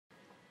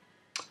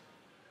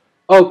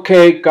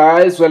Okay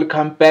guys,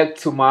 welcome back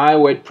to my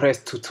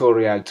WordPress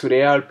tutorial.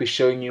 Today I'll be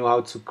showing you how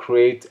to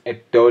create a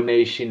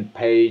donation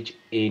page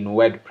in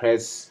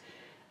WordPress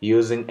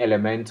using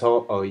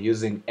Elementor or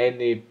using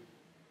any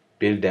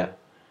builder.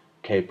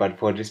 Okay, but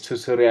for this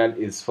tutorial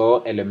is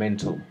for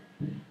Elementor.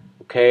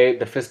 Okay,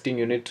 the first thing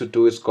you need to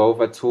do is go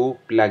over to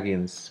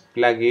plugins,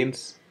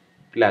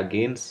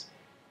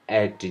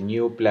 add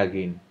new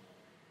plugin,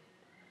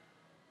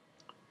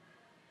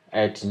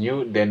 add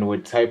new, then we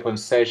type on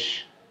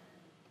search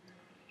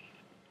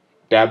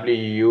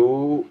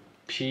WP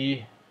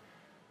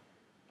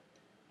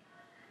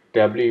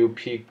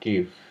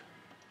give.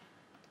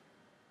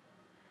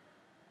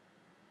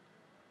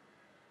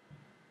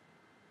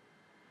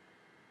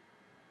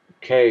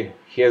 Okay,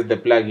 here's the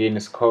plugin.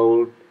 It's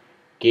called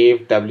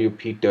Give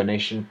WP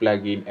Donation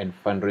Plugin and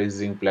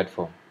Fundraising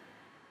Platform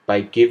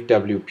by Give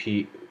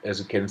WP. As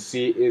you can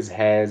see, it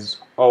has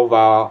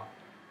over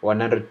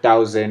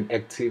 100,000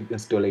 active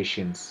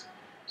installations.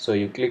 So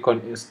you click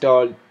on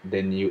install,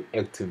 then you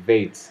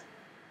activate,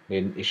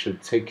 then it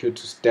should take you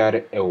to start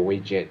a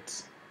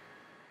widget.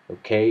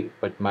 Okay,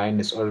 but mine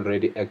is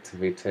already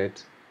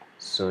activated.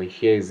 So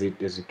here is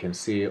it. As you can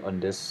see on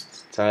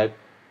this tab,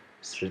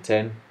 it's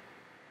written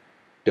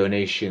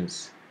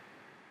donations.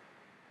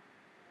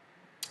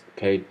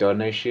 Okay,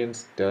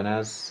 donations,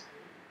 donors.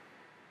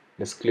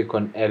 Let's click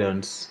on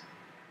add-ons.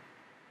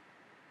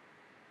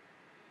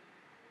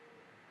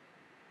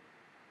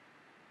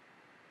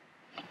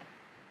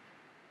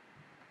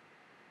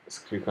 Let's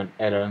click on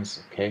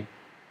add-ons. Okay,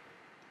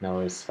 now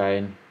it's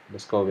fine.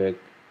 Let's go back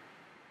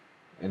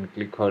and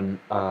click on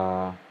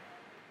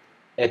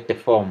add the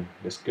form.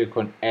 Let's click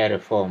on add a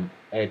form.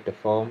 Add the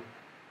form.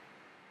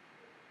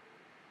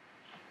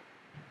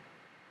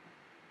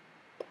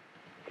 You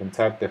can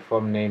type the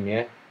form name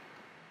here.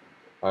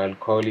 I'll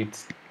call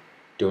it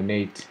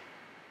donate.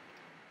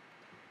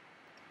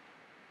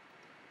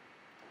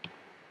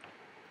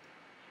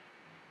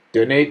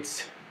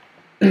 Donate.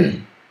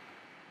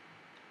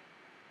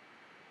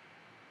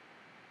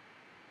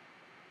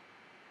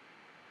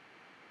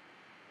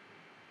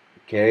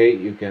 Okay,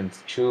 you can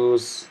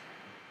choose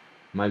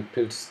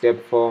multiple step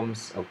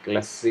forms or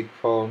classic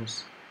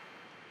forms.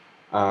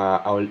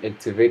 I will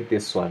activate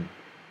this one,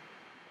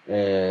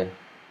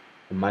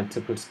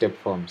 multiple step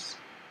forms,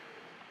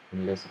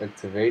 and let's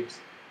activate.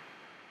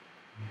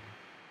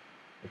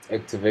 It's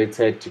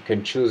activated. You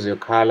can choose your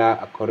color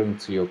according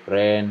to your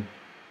brand,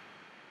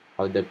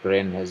 how the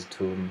brand has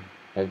to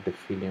have the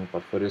feeling,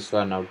 but for this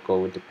one I'll go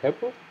with the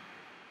purple.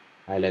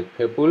 I like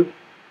purple.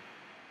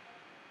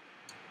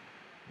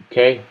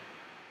 Okay,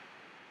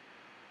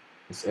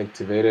 it's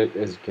activated,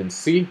 as you can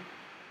see.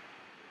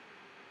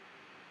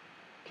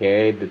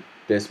 Okay, the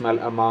decimal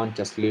amount,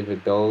 just leave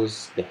it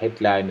those. The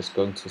headline is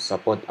going to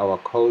support our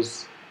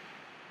cause,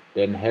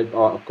 then help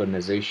our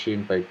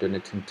organization by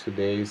donating 2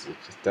 days. It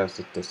just does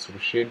the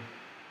description.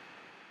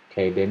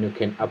 Okay, then you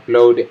can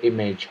upload the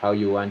image how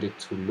you want it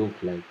to look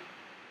like.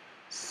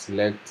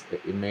 Select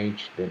the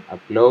image, then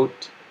upload.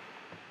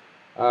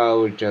 I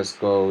will just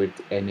go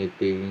with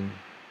anything.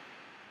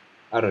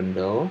 I don't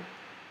know.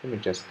 Let me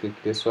just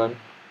click this one.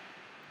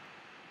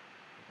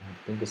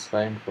 I think it's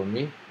fine for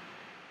me.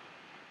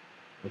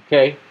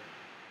 Okay.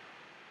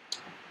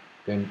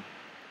 Then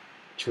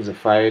choose a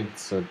file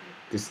so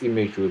this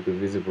image will be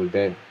visible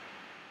there.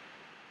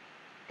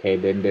 Okay,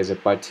 then there's a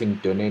button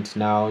donate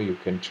now. You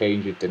can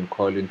change it and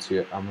call into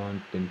your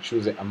amount, then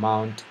choose the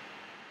amount.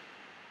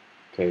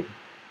 Okay,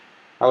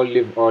 I'll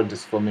leave all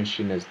this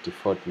formation as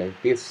default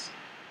like this.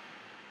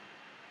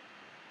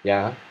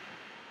 Yeah,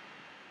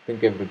 I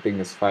think everything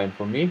is fine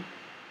for me.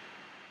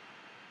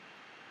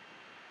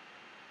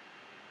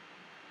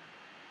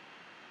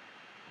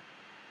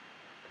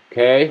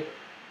 Okay,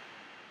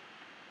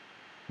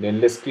 then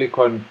let's click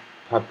on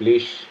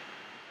publish.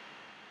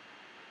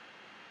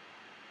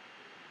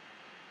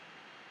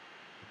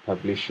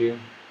 Publishing.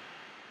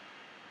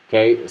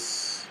 Okay,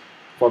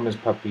 form is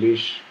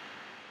published.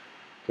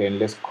 Okay, and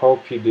let's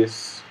copy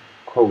this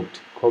code.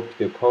 Copy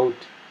the code.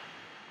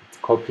 It's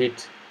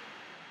copied.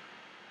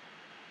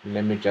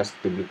 Let me just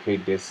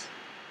duplicate this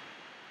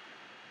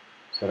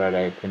so that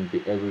I can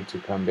be able to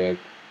come back.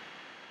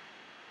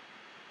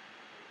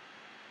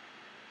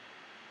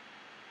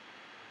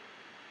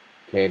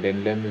 Okay,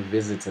 then let me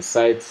visit the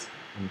site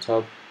on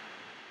top.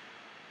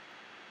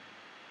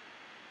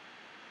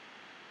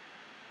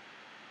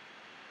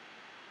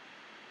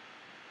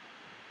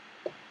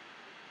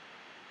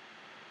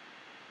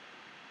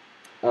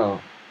 Oh,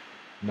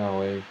 no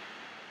way.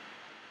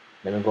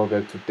 Let me go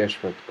back to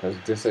dashboard because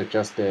this is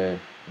just the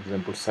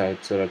example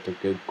site, so that I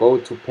can go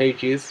to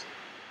pages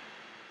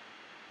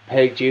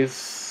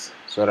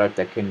so that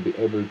I can be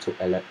able to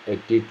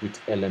edit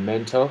with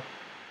Elementor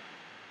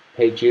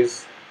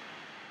pages.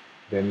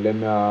 Then let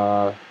me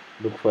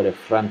look for the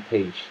front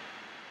page,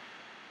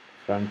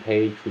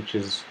 which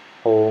is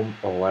home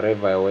or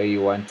whatever way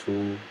you want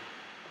to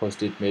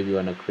post it. Maybe you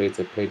want to create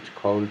a page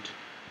called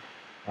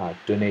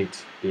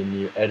donate, then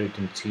you add it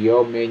into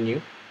your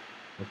menu.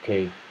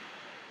 Okay,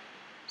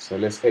 so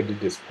let's edit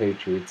this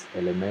page with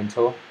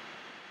Elementor.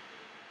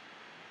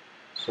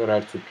 so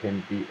that you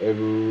can be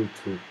able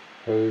to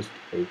paste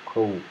a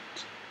code.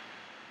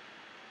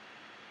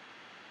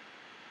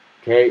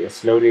 Okay,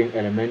 it's loading.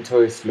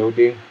 Elementor is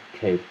loading.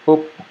 Okay,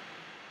 boop.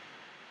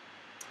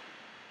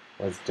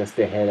 Was just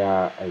a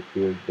header I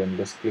built. Then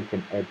let's click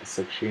and add the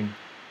section,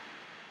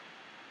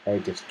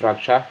 add the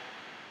structure,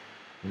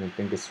 and I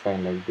think it's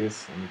fine like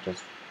this. Let me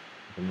just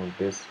remove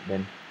this.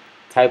 Then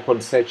type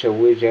on search a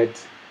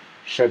widget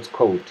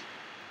shortcode,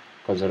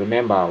 because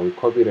remember we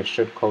copied a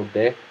shortcode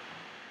there.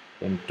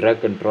 Then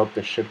drag and drop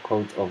the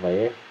shortcode over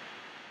here.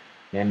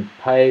 Then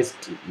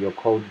paste your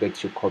code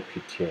that you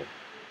copied here.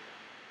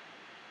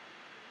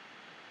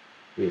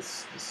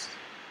 Yes,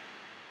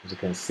 as you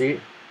can see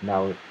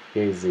now,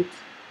 here is it.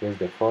 Here's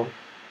the form.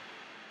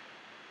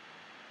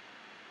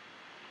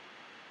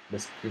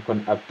 Let's click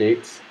on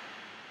update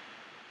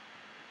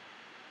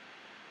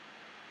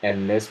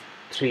and let's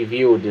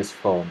preview this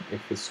form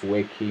if it's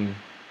working.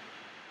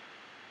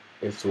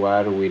 It's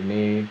what we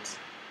need.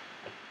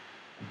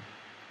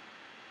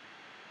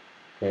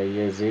 Okay,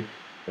 here's it.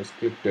 Let's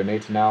click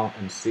donate now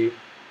and see.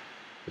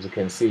 As you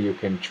can see, you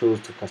can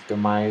choose to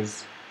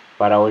customize,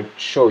 but I will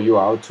show you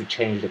how to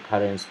change the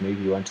currency.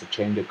 Maybe you want to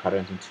change the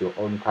currency into your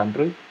own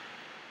country.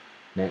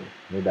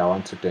 Maybe I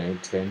want to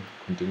donate 10.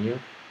 Continue.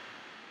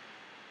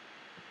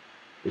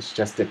 It's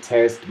just a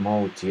test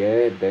mode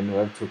here. Then we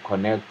have to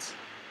connect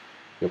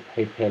your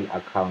PayPal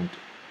account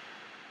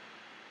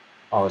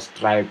or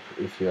Stripe.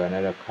 If you're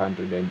another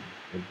country, then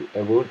you'll be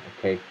able.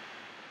 Okay,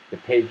 the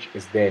page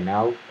is there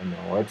now on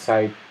our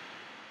website.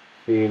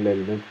 Feel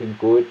looking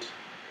good.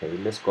 Okay,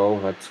 let's go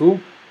over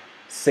to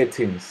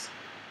settings.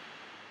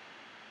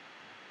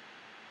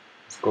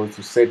 Let's go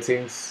to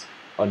settings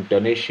on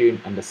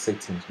donation and the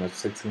settings, not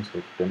settings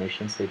but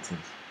donation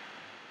settings.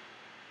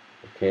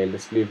 Okay,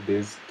 let's leave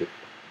these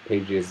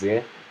pages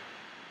here.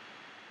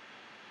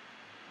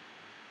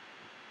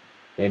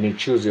 Then you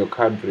choose your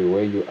country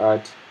where you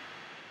at.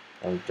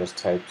 I'll just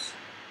type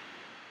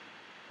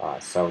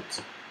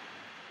South.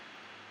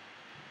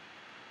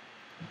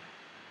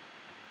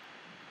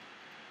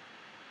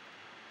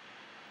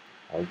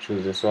 I'll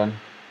choose this one.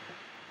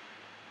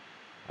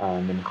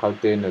 I'm in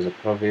Gauteng as a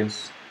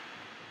province.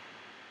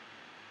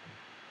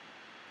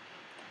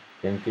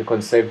 Then click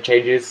on save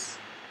changes.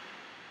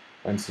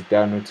 Once you're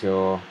done with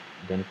your,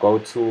 then go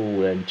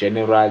to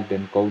general,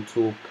 then go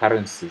to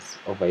currencies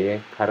over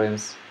here.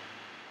 Currency,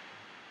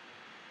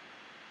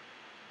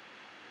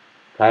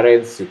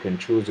 you can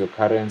choose your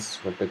currency,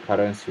 what the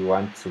currency you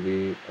want to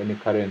be. Any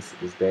currency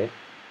is there,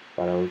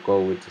 but I will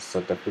go with the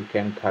South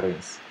African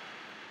currency.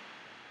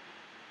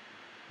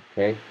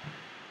 Okay,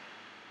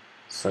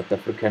 South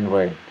African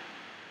rand.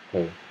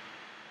 Okay,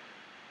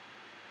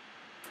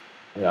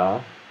 yeah,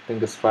 I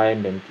think it's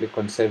fine. Then click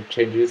on save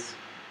changes.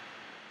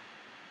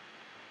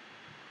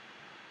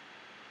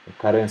 The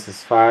currency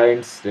is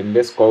fine. Then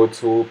let's go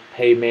to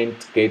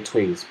payment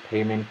gateways.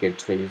 Payment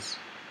gateways.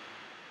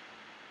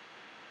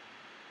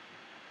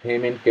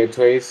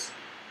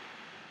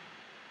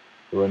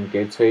 We're on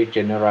gateway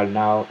general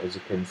now. As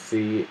you can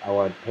see,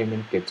 our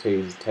payment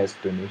gateway is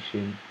test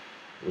donation.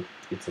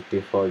 It's a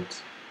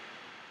default.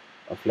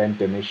 Offline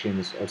donation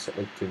is also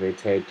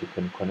activated. You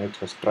can connect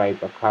your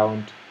Stripe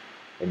account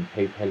and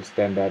PayPal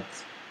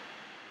standards.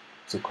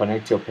 To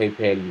connect your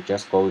PayPal, you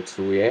just go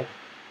to here,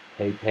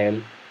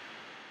 PayPal.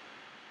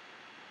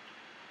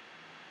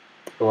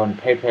 We're on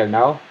PayPal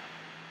now.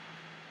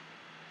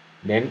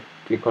 Then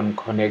click on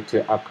connect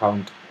your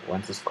account.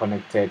 Once it's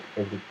connected,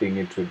 everything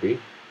it will be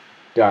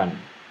done.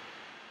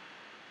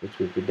 It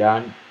will be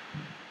done.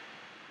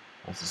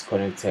 Once it's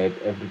connected,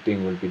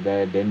 everything will be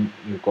there. Then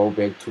you go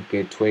back to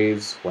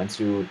gateways. Once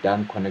you're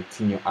done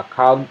connecting your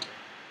account,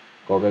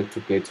 go back to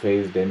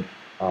gateways. Then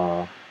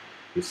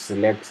you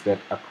select that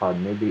account.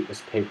 Maybe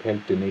it's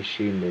PayPal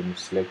donation. Then you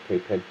select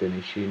PayPal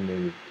donation.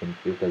 Then you can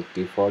click as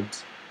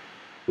default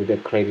with a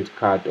credit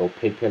card or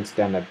PayPal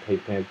standard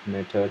payment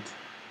method.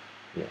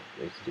 Yeah,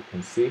 as you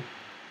can see.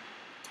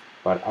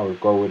 But I will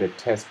go with a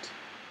test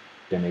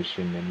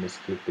donation. Then let's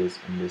click this,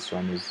 and this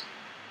one is,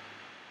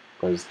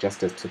 because it's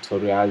just a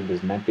tutorial,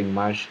 there's nothing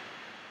much.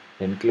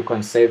 Then click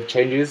on save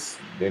changes.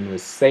 Then we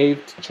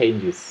saved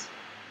changes.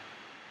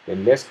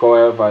 Then let's go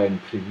over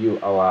and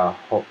preview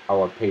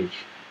our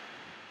page.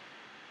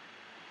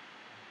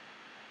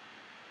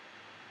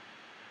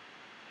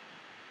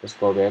 Let's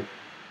go back.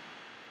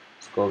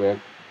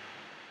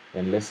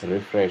 Then let's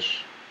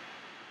refresh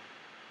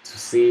to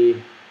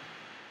see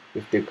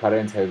if the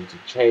currency has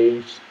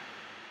changed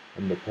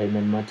and the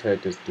payment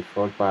method is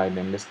default by.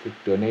 Then let's click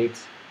donate.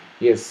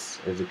 Yes,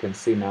 as you can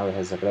see now it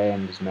has a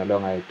rand, it's no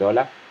longer a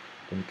dollar.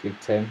 Then click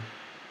 10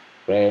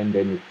 rand.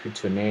 Then you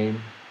put your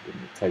name, then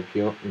you type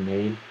your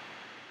email.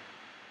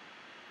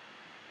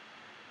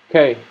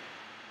 Okay,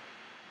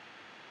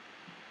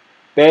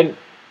 then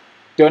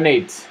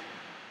donate.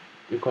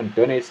 Click on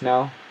donate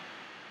now.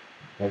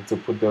 You have to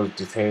put those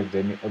details,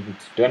 then you're able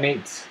to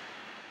donate.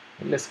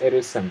 And let's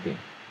edit something.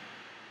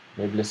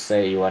 Maybe let's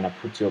say you want to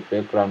put your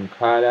background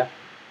color.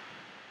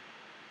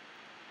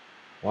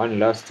 One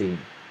last thing.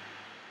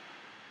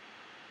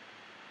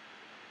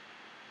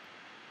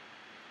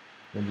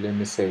 And let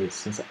me say,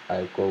 since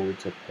I go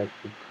with a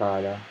purple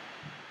color,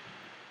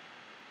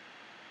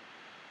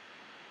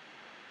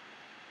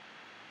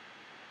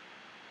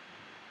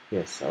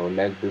 yes, I would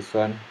like this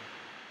one.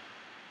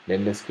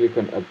 Then let's click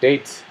on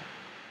update.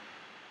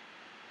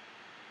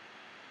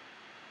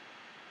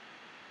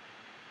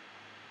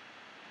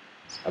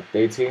 It's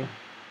updating.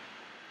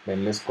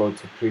 Then let's go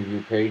to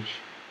preview page.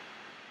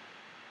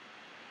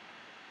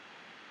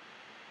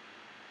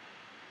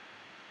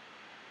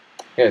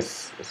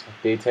 Yes, it's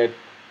updated.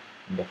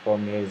 The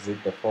form here is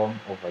it, the form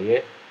over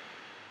here.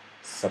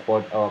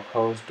 Support our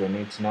cause,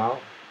 donate now.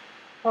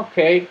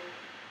 Okay,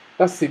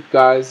 that's it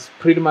guys,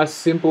 pretty much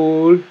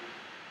simple.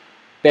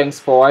 Thanks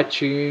for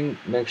watching.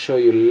 Make sure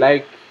you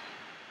like,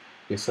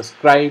 you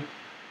subscribe,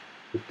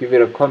 you give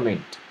it a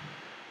comment.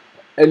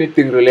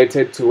 Anything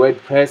related to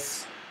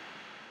WordPress,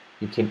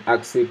 you can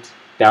ask it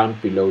down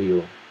below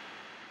you.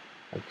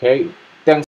 Okay,